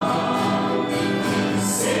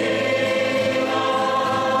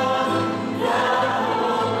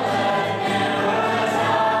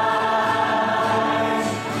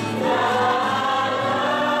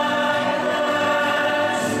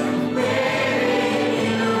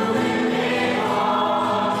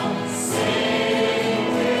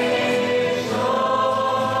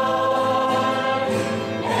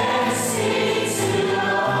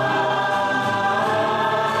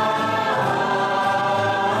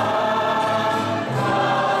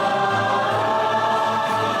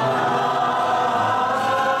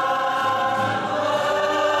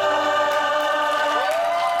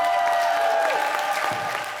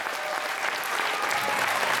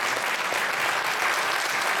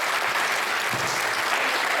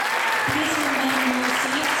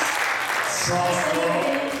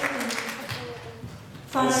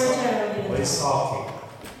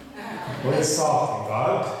We're talking,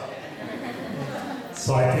 God.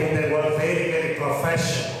 So I think they were very, very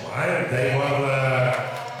professional, right? They were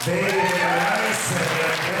very, very nice and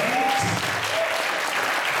great.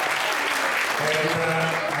 And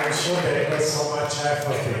I'm sure they put so much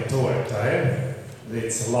effort into it, right?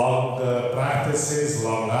 It's long practices,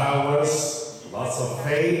 long hours, lots of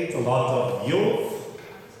faith, a lot of youth,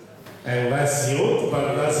 and less youth, but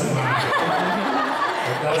it doesn't matter.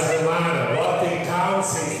 It doesn't matter. What it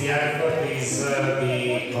counts is the effort, is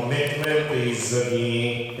the commitment, is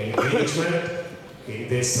the engagement in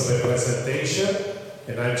this representation.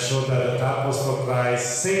 And I'm sure that the couples for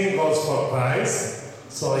Christ, singles for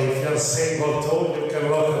Christ. So if you're single too, you can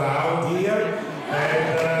look around here.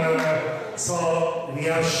 And so we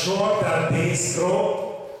are sure that this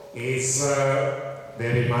group is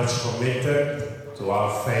very much committed to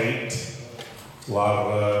our faith, to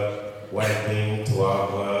our wedding, to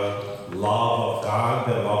our love of God,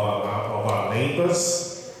 the love of our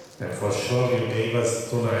neighbors. And for sure you gave us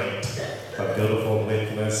tonight a beautiful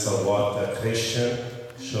witness of what a Christian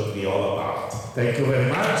should be all about. Thank you very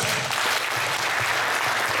much.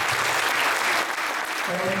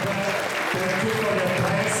 And thank you for your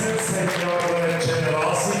presence and your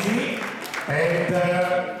generosity. And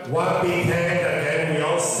one big hand